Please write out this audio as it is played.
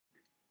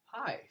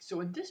Hi,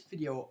 so in this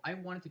video I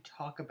wanted to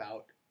talk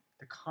about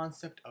the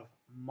concept of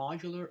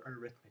modular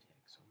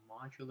arithmetic. So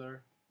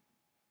modular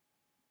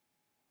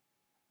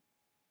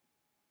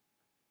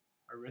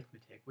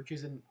arithmetic, which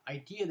is an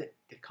idea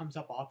that comes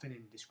up often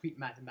in discrete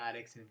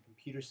mathematics and in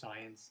computer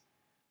science.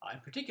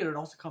 In particular, it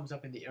also comes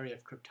up in the area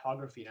of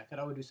cryptography, and I thought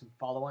I would do some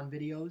follow-on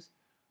videos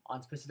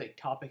on specific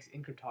topics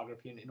in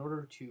cryptography, and in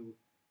order to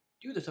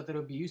do this, I thought it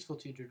would be useful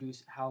to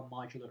introduce how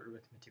modular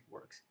arithmetic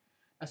works.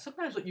 Now,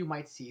 sometimes what you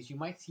might see is you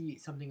might see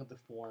something of the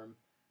form,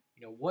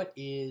 what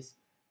is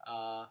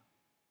uh,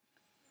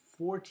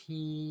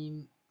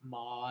 14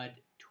 mod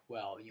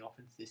 12? You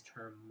often see this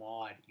term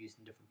mod used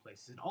in different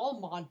places. And all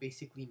mod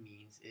basically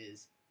means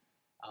is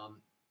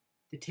um,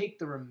 to take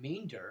the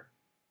remainder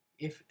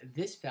if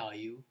this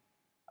value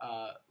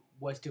uh,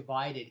 was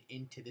divided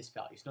into this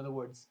value. So in other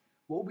words,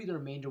 what will be the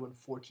remainder when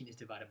 14 is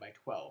divided by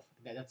 12?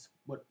 That's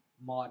what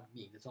mod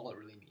means. That's all it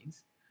really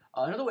means.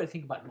 Another way to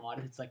think about mod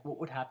is it's like what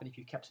would happen if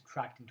you kept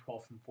subtracting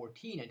 12 from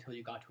 14 until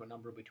you got to a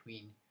number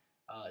between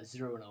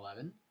 0 and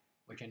 11,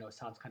 which I know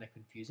sounds kind of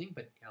confusing,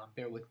 but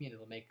bear with me and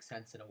it'll make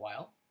sense in a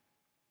while.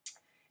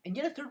 And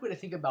yet a third way to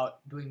think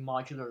about doing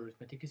modular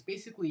arithmetic is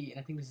basically, and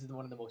I think this is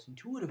one of the most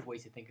intuitive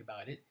ways to think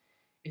about it,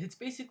 is it's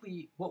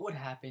basically what would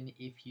happen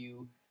if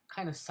you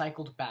kind of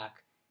cycled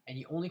back and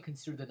you only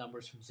considered the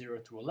numbers from 0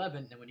 through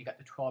 11, and when you got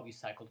to 12, you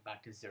cycled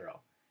back to 0.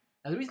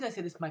 Now the reason I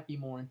say this might be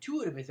more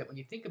intuitive is that when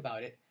you think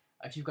about it,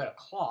 if you've got a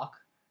clock,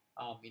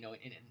 in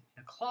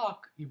a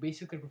clock, you're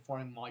basically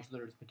performing modular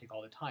arithmetic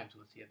all the time. So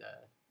let's see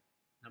the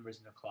numbers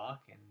in the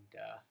clock, and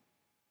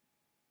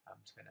I'm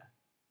just going to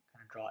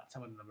kind of draw out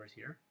some of the numbers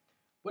here.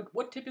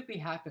 What typically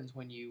happens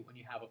when you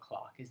have a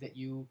clock is that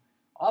you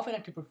often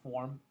have to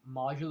perform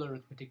modular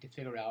arithmetic to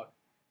figure out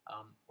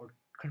or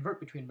convert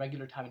between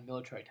regular time and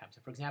military time.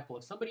 So for example,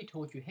 if somebody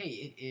told you, hey,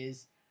 it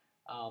is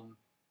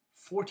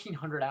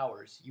 1400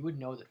 hours, you would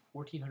know that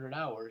 1400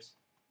 hours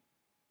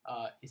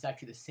is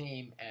actually the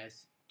same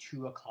as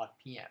 2 o'clock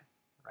p.m.,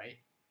 right?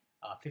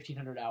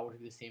 1500 hours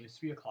would be the same as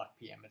 3 o'clock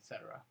p.m.,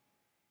 etc.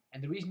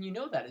 And the reason you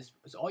know that is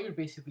all you're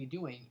basically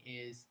doing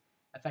is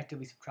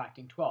effectively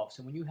subtracting 12.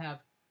 So when you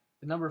have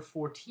the number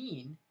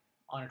 14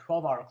 on a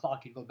 12-hour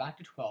clock, you'd go back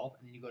to 12,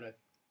 and then you go to,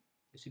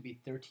 this would be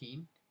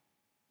 13,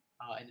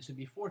 and this would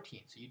be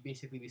 14. So you'd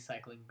basically be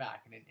cycling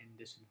back, and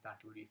this in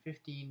fact would be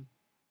 15,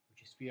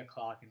 which is 3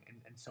 o'clock,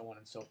 and so on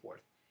and so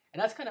forth.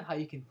 And that's kind of how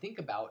you can think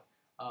about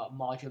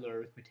modular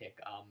arithmetic,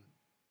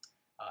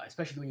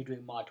 especially when you're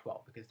doing mod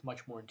 12, because it's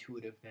much more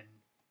intuitive than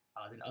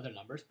other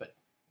numbers, but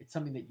it's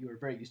something that you're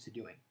very used to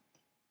doing.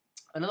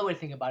 Another way to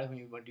think about it when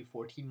you want to do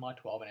 14 mod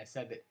 12, and I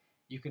said that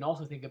you can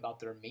also think about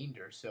the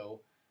remainder.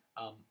 So,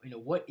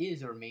 what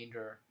is a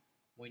remainder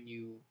when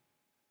you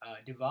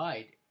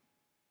divide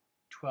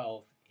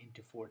 12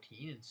 into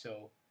 14? And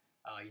so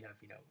you have,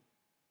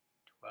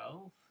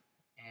 12,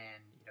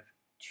 and you have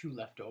 2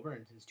 left over,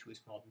 and since 2 is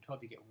smaller than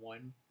 12, you get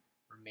 1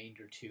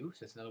 remainder 2.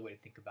 So that's another way to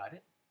think about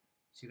it.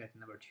 So you got the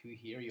number 2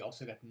 here. You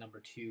also got the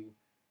number 2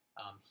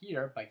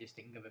 here by just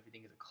thinking of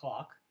everything as a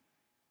clock.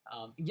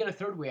 Yet a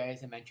third way,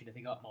 as I mentioned, to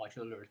think about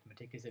modular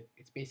arithmetic is that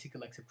it's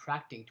basically like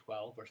subtracting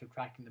 12 or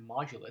subtracting the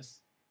modulus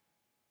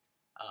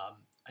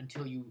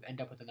until you end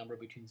up with a number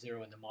between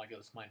 0 and the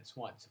modulus minus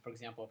 1. So for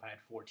example, if I had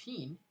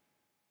 14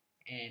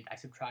 and I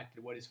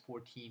subtracted what is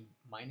 14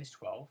 minus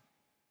 12,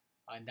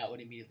 and that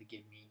would immediately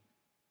give me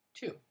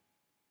 2.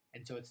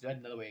 And so it's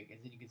another way,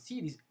 and then you can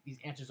see these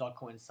answers all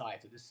coincide.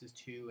 So this is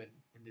 2,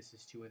 and this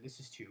is 2, and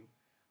this is 2.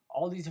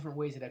 All these different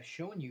ways that I've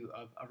shown you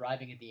of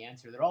arriving at the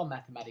answer, they're all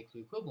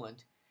mathematically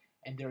equivalent,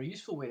 and they're a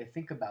useful way to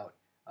think about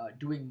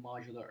doing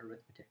modular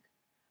arithmetic.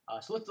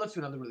 So let's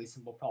do another really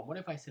simple problem. What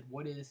if I said,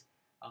 what is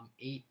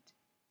 8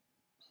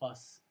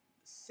 plus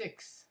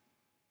 6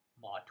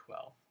 mod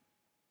 12?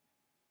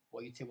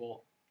 Well, you'd say,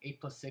 well, 8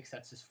 plus 6,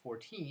 that's just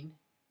 14,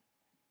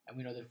 and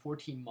we know that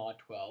 14 mod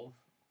 12,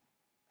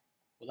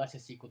 well, that's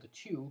just equal to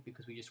 2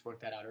 because we just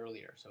worked that out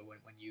earlier. So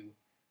when you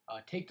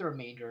take the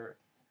remainder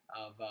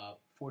of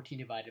 14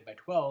 divided by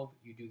 12,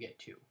 you do get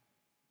 2.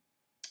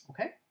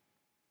 Okay?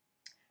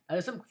 Now,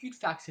 there's some cute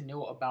facts to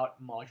know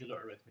about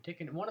modular arithmetic,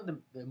 and one of the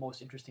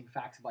most interesting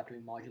facts about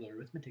doing modular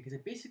arithmetic is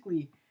it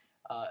basically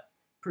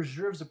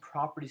preserves the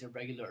properties of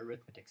regular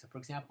arithmetic. So for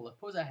example,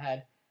 suppose I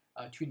had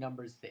two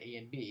numbers, the a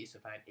and b, so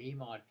if I had a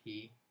mod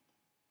p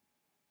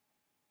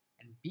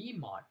and b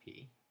mod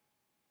p,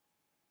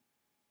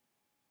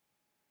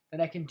 then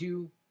I can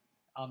do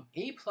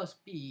a plus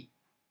b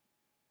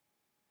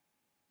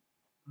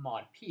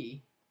mod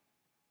p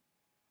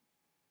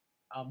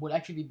would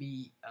actually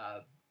be,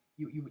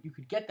 you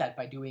could get that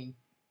by doing,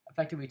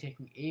 effectively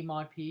taking a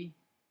mod p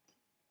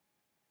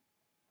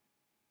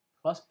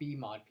plus b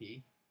mod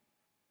p,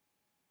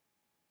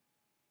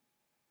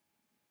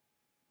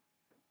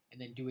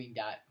 and then doing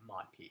that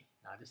mod p.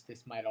 Now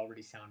this might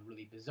already sound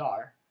really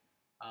bizarre,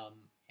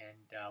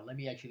 and let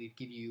me actually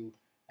give you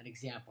an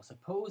example.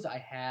 Suppose I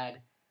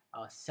had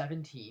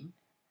 17,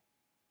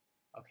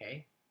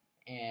 okay,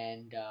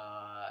 and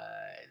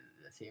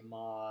let's say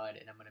mod,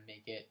 and I'm going to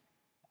make it,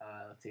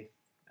 let's say,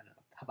 I don't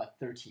know, how about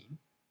 13,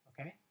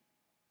 okay?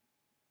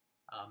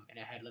 and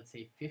I had, let's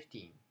say,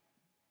 15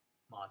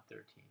 mod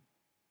 13.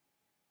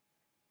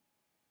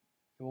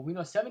 So well, we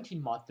know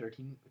 17 mod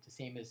 13, it's the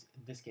same as,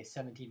 in this case,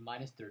 17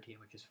 minus 13,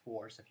 which is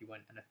 4. So if you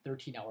went on a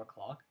 13-hour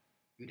clock,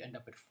 you'd end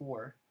up at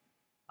 4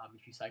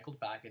 if you cycled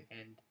back.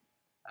 And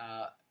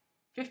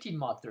 15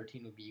 mod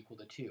 13 would be equal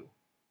to 2.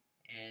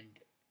 And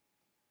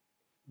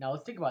now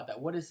let's think about that.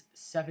 What is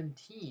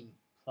 17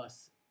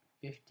 plus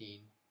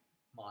 15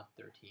 mod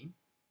 13?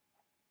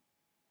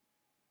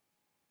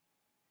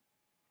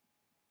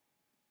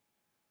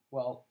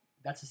 Well,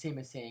 that's the same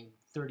as saying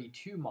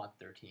 32 mod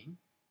 13.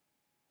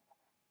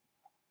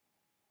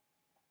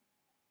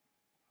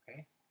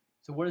 Okay,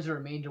 so what is the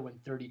remainder when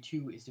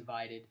 32 is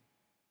divided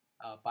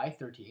by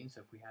 13?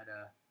 So if we had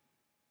a,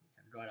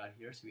 kind of draw it out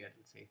here, so we had,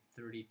 let's say,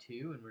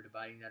 32, and we're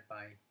dividing that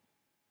by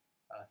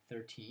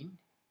 13.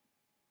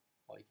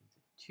 Well, you can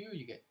say 2,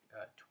 you get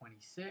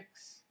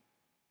 26,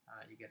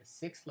 you get a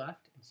 6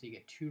 left, and so you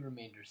get 2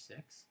 remainder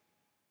 6.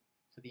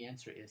 So the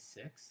answer is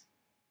 6.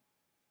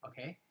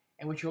 Okay,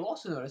 and what you'll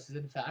also notice is,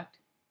 in fact,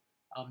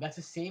 that's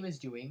the same as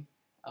doing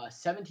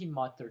 17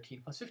 mod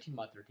 13 plus 15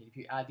 mod 13. If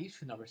you add these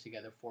two numbers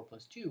together, 4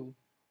 plus 2,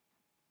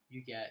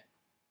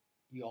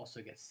 you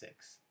also get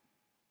 6.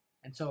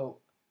 And so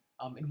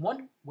in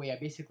one way, I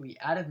basically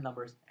added the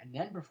numbers and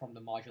then performed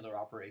the modular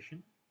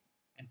operation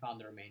and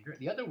found the remainder.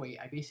 The other way,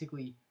 I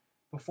basically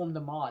performed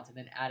the mods and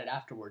then added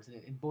afterwards.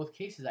 And in both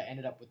cases, I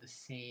ended up with the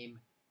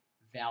same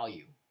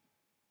value.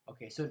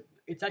 Okay, so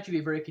it's actually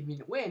a very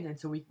convenient way, and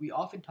so we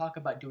often talk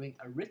about doing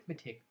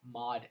arithmetic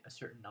mod a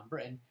certain number,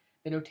 and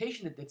the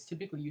notation that's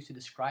typically used to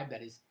describe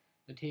that is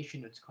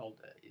notation that's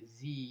called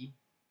z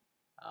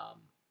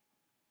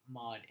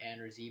mod n,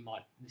 or z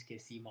mod, in this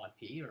case, z mod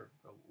p, or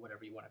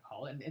whatever you want to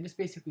call it. And this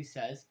basically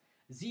says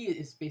z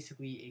is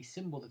basically a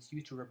symbol that's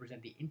used to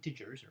represent the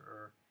integers,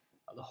 or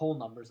the whole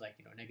numbers, like,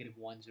 you know,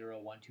 -1,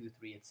 0, 1, 2,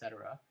 3,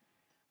 etc.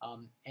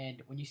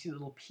 And when you see the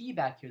little p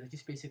back here, that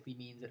just basically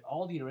means that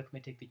all the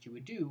arithmetic that you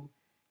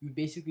would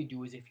basically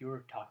do as if you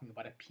were talking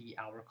about a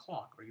p-hour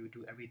clock, or you would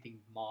do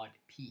everything mod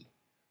p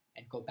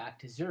and go back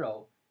to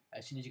 0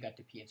 as soon as you got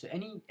to p. And so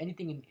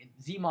anything in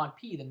z mod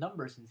p, the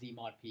numbers in z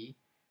mod p,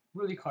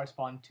 really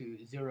correspond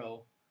to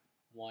 0,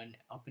 1,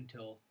 up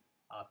until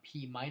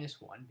p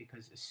minus 1,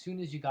 because as soon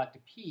as you got to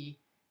p,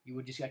 you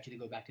would just actually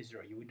go back to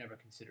 0. You would never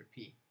consider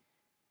p.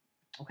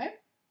 Okay?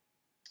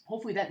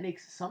 Hopefully that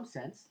makes some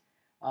sense.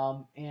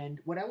 And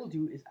what I will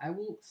do is I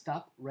will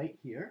stop right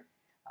here,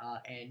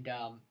 and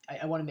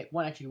I want to make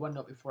one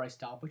note before I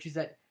stop, which is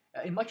that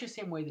in much the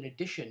same way that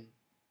addition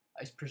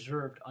is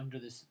preserved under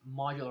this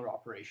modular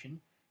operation,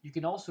 you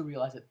can also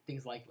realize that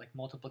things like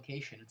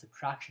multiplication and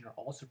subtraction are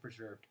also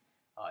preserved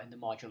in the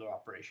modular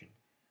operation.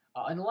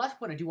 And the last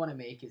point I do want to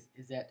make is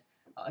that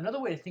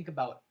another way to think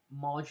about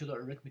modular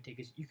arithmetic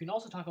is you can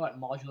also talk about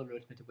modular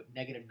arithmetic with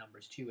negative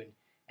numbers too.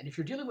 And if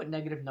you're dealing with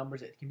negative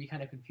numbers, it can be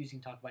kind of confusing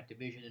to talk about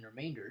division and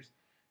remainders.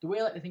 The way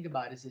I like to think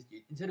about it is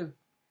instead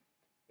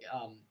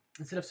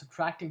of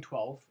subtracting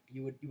 12,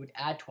 you would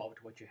add 12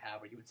 to what you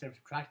have, or instead of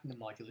subtracting the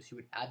modulus, you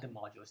would add the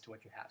modulus to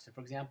what you have. So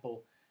for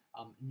example,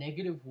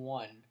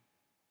 -1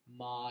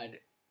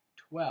 mod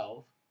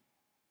 12,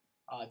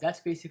 that's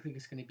basically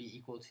just going to be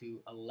equal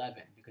to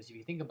 11, because if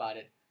you think about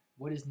it,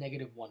 what is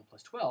 -1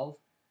 plus 12?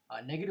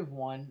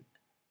 -1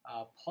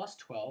 plus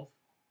 12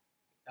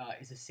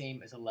 is the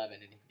same as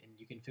 11, and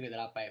you can figure that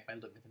out by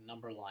looking at the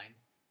number line.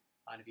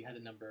 And if you had the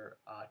number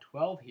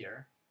 12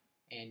 here,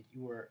 and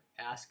you were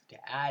asked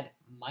to add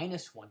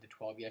 -1 to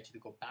 12, you actually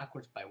go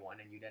backwards by 1,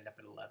 and you'd end up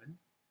at 11.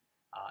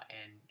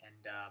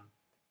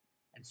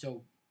 And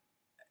so,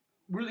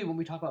 really, when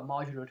we talk about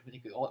modular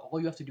arithmetic, all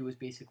you have to do is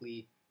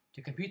basically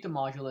to compute the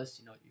modulus.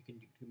 You know, you can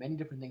do many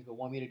different things, but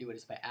one way to do it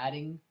is by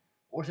adding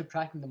or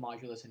subtracting the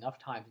modulus enough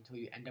times until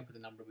you end up with a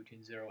number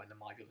between 0 and the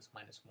modulus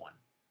 -1.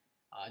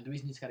 And the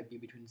reason it's got to be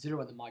between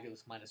 0 and the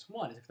modulus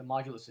 -1 is if the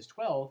modulus is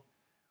 12,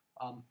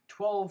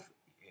 12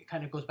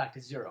 kind of goes back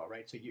to 0,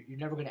 right? So you're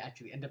never going to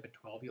actually end up at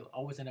 12. You'll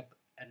always end up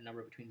at a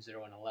number between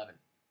 0 and 11.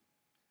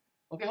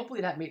 Okay,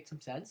 hopefully that made some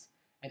sense.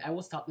 And I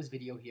will stop this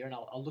video here, and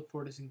I'll look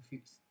forward to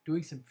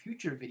doing some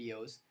future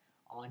videos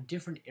on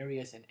different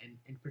areas, and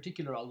in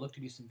particular, I'll look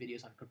to do some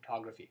videos on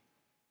cryptography.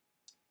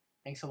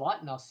 Thanks a lot,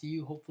 and I'll see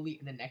you hopefully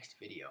in the next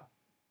video.